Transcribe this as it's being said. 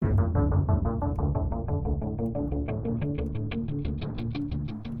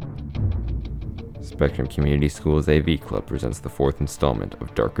Spectrum Community Schools AV Club presents the fourth installment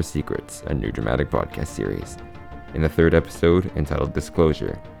of Darker Secrets, a new dramatic podcast series. In the third episode, entitled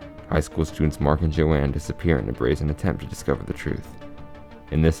Disclosure, high school students Mark and Joanne disappear in a brazen attempt to discover the truth.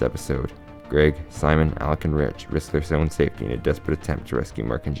 In this episode, Greg, Simon, Alec, and Rich risk their own safety in a desperate attempt to rescue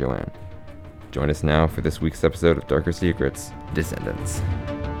Mark and Joanne. Join us now for this week's episode of Darker Secrets, Descendants.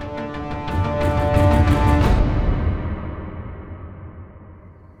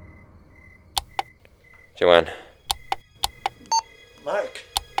 Joanne. Mark,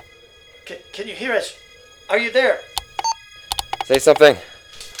 can you hear us? Are you there? Say something.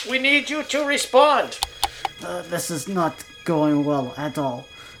 We need you to respond. This is not going well at all.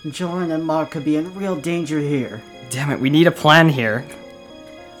 Joanne and Mark could be in real danger here. Damn it, we need a plan here.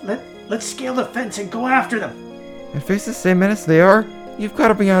 Let's scale the fence and go after them. And face the same menace they are? You've got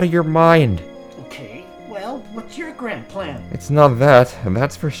to be out of your mind. Okay, well, what's your grand plan? It's not that, and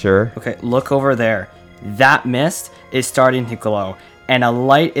that's for sure. Okay, look over there. That mist is starting to glow, and a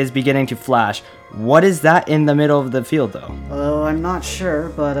light is beginning to flash. What is that in the middle of the field, though? Oh, I'm not sure,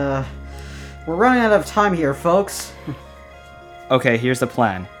 but, we're running out of time here, folks. Okay, here's the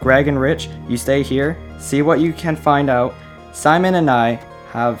plan. Greg and Rich, you stay here, see what you can find out. Simon and I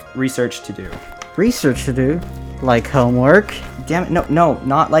have research to do. Research to do? Like homework? Damn it, no,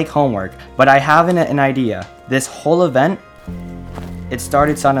 not like homework. But I have an idea. This whole event, it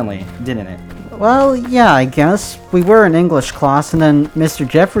started suddenly, didn't it? Well, yeah, I guess. We were in English class, and then Mr.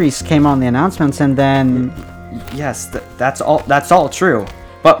 Jeffries came on the announcements, and then... Yes, that's all true.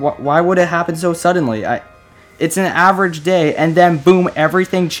 But why would it happen so suddenly? It's an average day, and then boom,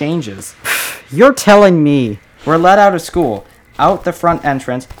 everything changes. You're telling me. We're let out of school, out the front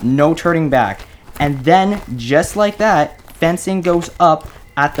entrance, no turning back. And then, just like that, fencing goes up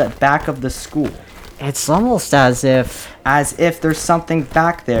at the back of the school. It's almost as if... As if there's something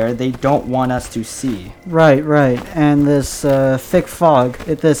back there they don't want us to see. Right. And this thick fog,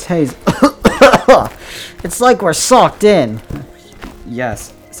 this haze... It's like we're socked in.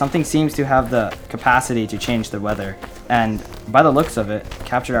 Yes, something seems to have the capacity to change the weather. And, by the looks of it,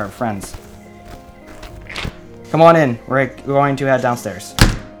 captured our friends. Come on in, we're going to head downstairs.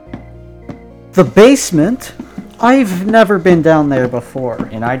 The basement? I've never been down there before.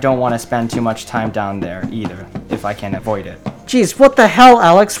 And I don't want to spend too much time down there either, if I can avoid it. Jeez, what the hell,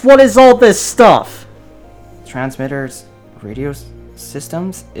 Alex? What is all this stuff? Transmitters, radio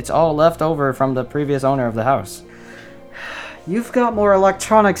systems, it's all left over from the previous owner of the house. You've got more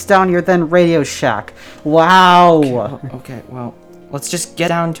electronics down here than Radio Shack. Wow. Okay, well, let's just get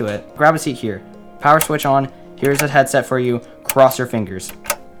down to it. Grab a seat here. Power switch on. Here's a headset for you. Cross your fingers.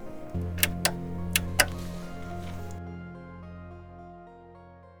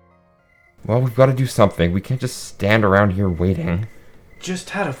 Well, we've got to do something. We can't just stand around here waiting.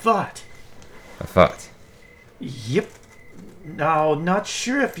 Just had a thought. A thought? Yep. Now, not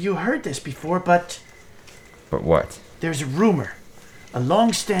sure if you heard this before, but... But what? There's a rumor, a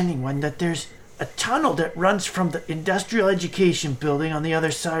long-standing one, that there's a tunnel that runs from the industrial education building on the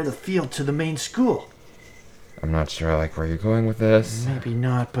other side of the field to the main school. I'm not sure I like where you're going with this. Maybe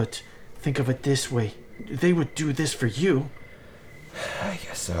not, but think of it this way. They would do this for you. I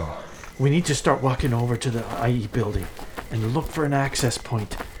guess so. We need to start walking over to the IE building and look for an access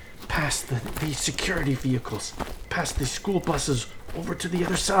point. Past these security vehicles, past the school buses, over to the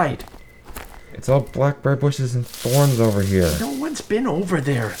other side. It's all blackberry bushes and thorns over here. No one's been over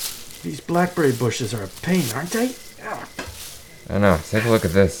there. These blackberry bushes are a pain, aren't they? Yeah. I know. Take a look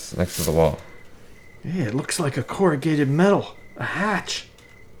at this next to the wall. Yeah, it looks like a corrugated metal. A hatch.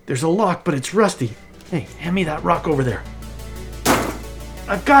 There's a lock, but it's rusty. Hey, hand me that rock over there.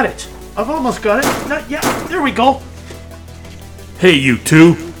 I've got it. I've almost got it. Not yet. There we go. Hey, you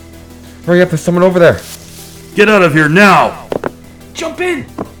two. Hurry up, there's someone over there. Get out of here now. Jump in.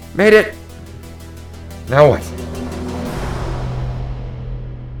 Made it. Now what?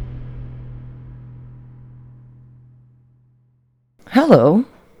 Hello.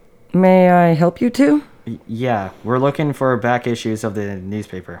 May I help you two? Yeah, we're looking for back issues of the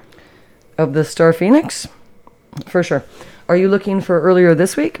newspaper. Of the Star Phoenix? For sure. Are you looking for earlier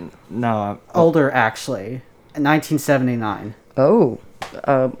this week? No. Older, actually. 1979. Oh,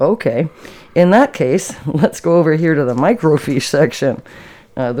 okay. In that case, let's go over here to the microfiche section.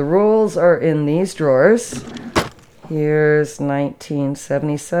 The rules are in these drawers. Here's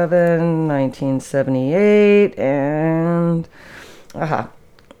 1977, 1978, and...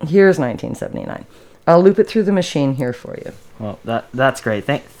 here's 1979. I'll loop it through the machine here for you. Well, that's great.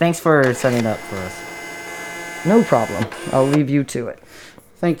 Thanks for setting it up for us. No problem. I'll leave you to it.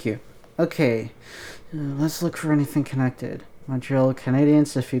 Thank you. Okay. Let's look for anything connected. Montreal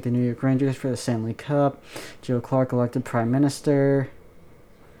Canadiens defeat the New York Rangers for the Stanley Cup. Joe Clark elected Prime Minister.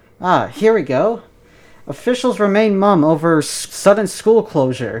 Ah, here we go. Officials remain mum over sudden school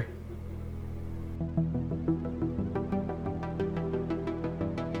closure.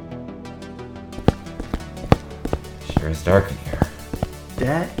 Sure is dark in here.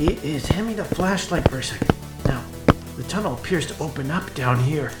 Dad, it is. Hand me the flashlight for a second. Now, the tunnel appears to open up down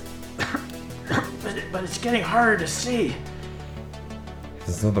here. but it's getting harder to see. It's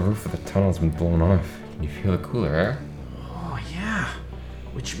as though the roof of the tunnel's been blown off. Can you feel the cooler air? Oh, yeah.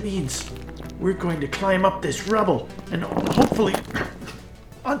 Which means we're going to climb up this rubble and hopefully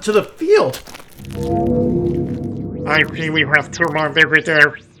onto the field. I see we have 2 more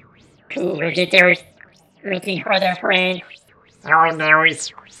visitors. 2 visitors? Looking for their friend. Oh no,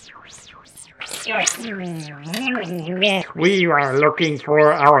 it's... We are looking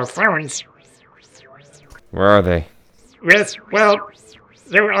for our friends. Where are they? Yes, well,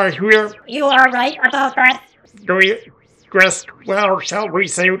 they are here. You are right about that. Do you dress well, shall we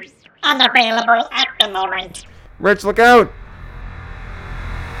say? Unavailable at the moment. Rich, look out!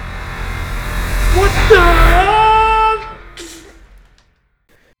 What the?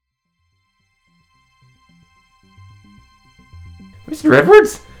 Mr.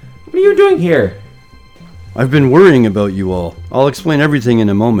 Edwards? What are you doing here? I've been worrying about you all. I'll explain everything in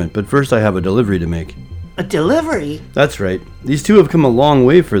a moment, but first I have a delivery to make. A delivery? That's right. These two have come a long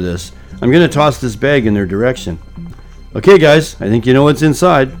way for this. I'm gonna toss this bag in their direction. Okay, guys, I think you know what's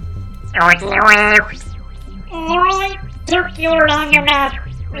inside. Took you long enough.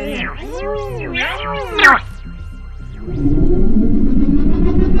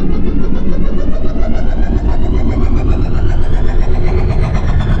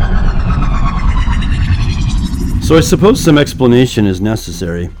 So I suppose some explanation is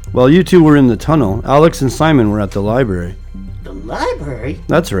necessary. While you two were in the tunnel, Alex and Simon were at the library. The library?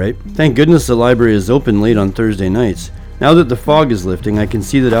 That's right. Thank goodness the library is open late on Thursday nights. Now that the fog is lifting, I can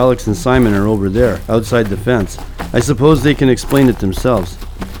see that Alex and Simon are over there, outside the fence. I suppose they can explain it themselves.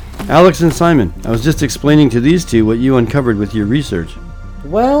 Alex and Simon, I was just explaining to these two what you uncovered with your research.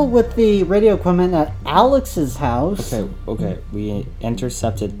 Well, with the radio equipment at Alex's house... Okay, we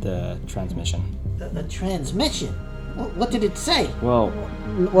intercepted the transmission. The transmission? What did it say? Well,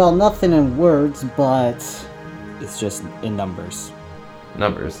 nothing in words, but... it's just in numbers.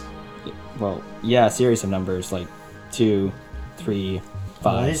 Numbers. Well, yeah, a series of numbers, like 2, 3,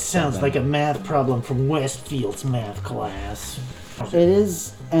 5, This sounds 7. like a math problem from Westfield's math class. It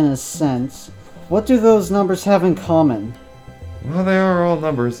is, in a sense. What do those numbers have in common? Well, they are all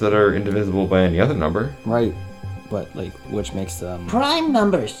numbers that are indivisible by any other number. Right, but, like, which makes them... Prime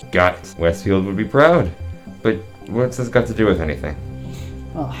numbers. Got it. Westfield would be proud. But what's this got to do with anything?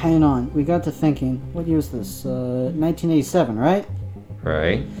 Oh, hang on. We got to thinking. What year is this? 1987, right?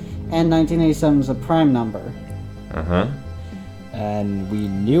 Right? And 1987 is a prime number. Uh-huh. And we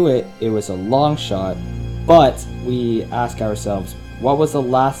knew it was a long shot, but we asked ourselves, what was the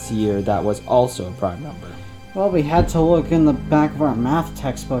last year that was also a prime number? Well, we had to look in the back of our math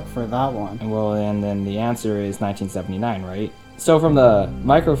textbook for that one. Well, and then the answer is 1979, right? So from the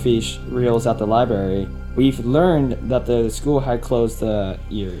microfiche reels at the library, we've learned that the school had closed the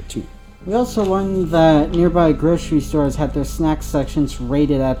year 2. We also learned that nearby grocery stores had their snack sections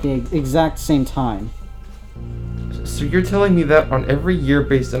rated at the exact same time. So you're telling me that on every year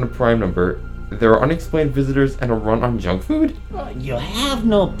based on a prime number, there are unexplained visitors and a run on junk food? You have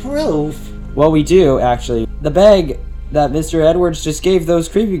no proof. Well, we do, actually. The bag that Mr. Edwards just gave those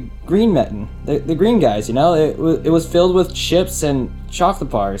creepy green men, the green guys, you know, it was filled with chips and chocolate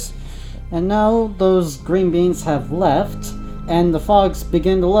bars. And now those green beans have left, and the fogs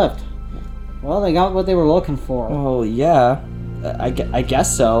begin to lift. Well, they got what they were looking for. Well, yeah, I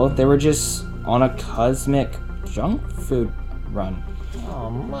guess so. They were just on a cosmic junk food run. Oh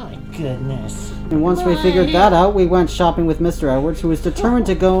my goodness. And once we figured that out, we went shopping with Mr. Edwards, who was determined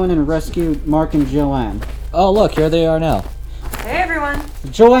to go in and rescue Mark and Joanne. Oh, look, here they are now. Hey, everyone.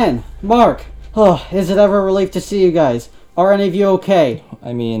 Joanne, Mark, oh, is it ever a relief to see you guys? Are any of you okay?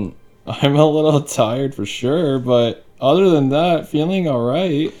 I mean, I'm a little tired for sure, but other than that, feeling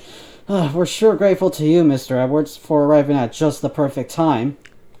alright. We're sure grateful to you, Mr. Edwards, for arriving at just the perfect time.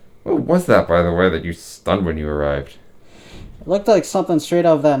 What was that, by the way, that you stunned when you arrived? It looked like something straight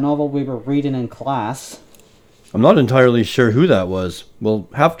out of that novel we were reading in class. I'm not entirely sure who that was. We'll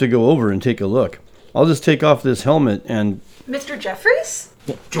have to go over and take a look. I'll just take off this helmet and... Mr. Jeffries?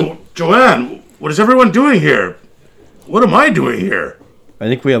 Joanne, what is everyone doing here? What am I doing here? I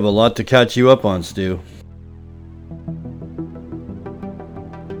think we have a lot to catch you up on, Stu.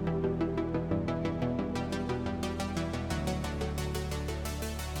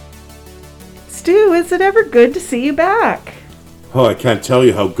 Stu, is it ever good to see you back? Oh, I can't tell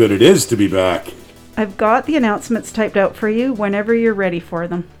you how good it is to be back. I've got the announcements typed out for you whenever you're ready for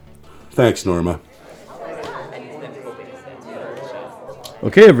them. Thanks, Norma.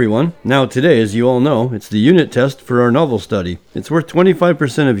 Okay, everyone. Now today, as you all know, it's the unit test for our novel study. It's worth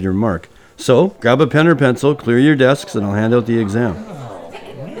 25% of your mark. So, grab a pen or pencil, clear your desks, and I'll hand out the exam.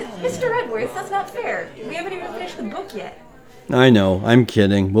 Mr. Edwards, that's not fair. We haven't even finished the book yet. I know, I'm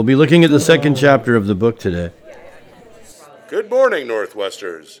kidding. We'll be looking at the second chapter of the book today. Good morning,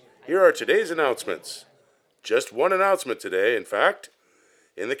 Northwesters. Here are today's announcements. Just one announcement today, in fact.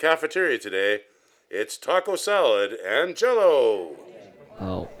 In the cafeteria today, it's taco salad and Jell-O.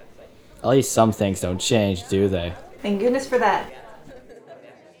 Oh, at least some things don't change, do they? Thank goodness for that.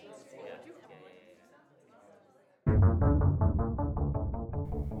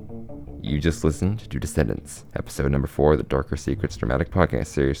 You just listened to Descendants, episode number 4 of the Darker Secrets dramatic podcast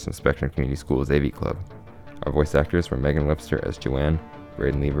series from Spectrum Community Schools AV Club. Our voice actors were Megan Webster as Joanne,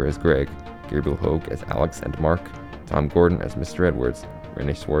 Braden Lever as Greg, Gabriel Hogue as Alex and Mark, Tom Gordon as Mr. Edwards,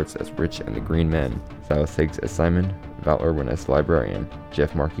 Renee Schwartz as Rich and the Green Men, Silas Higgs as Simon, Val Irwin as Librarian,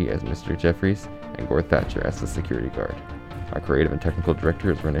 Jeff Markey as Mr. Jeffries, and Gore Thatcher as the security guard. Our creative and technical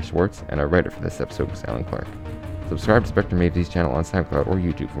director is Renee Schwartz, and our writer for this episode was Alan Clark. Subscribe to Spectrum AV's channel on SoundCloud or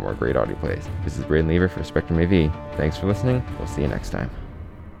YouTube for more great audio plays. This is Braden Lever for Spectrum AV. Thanks for listening. We'll see you next time.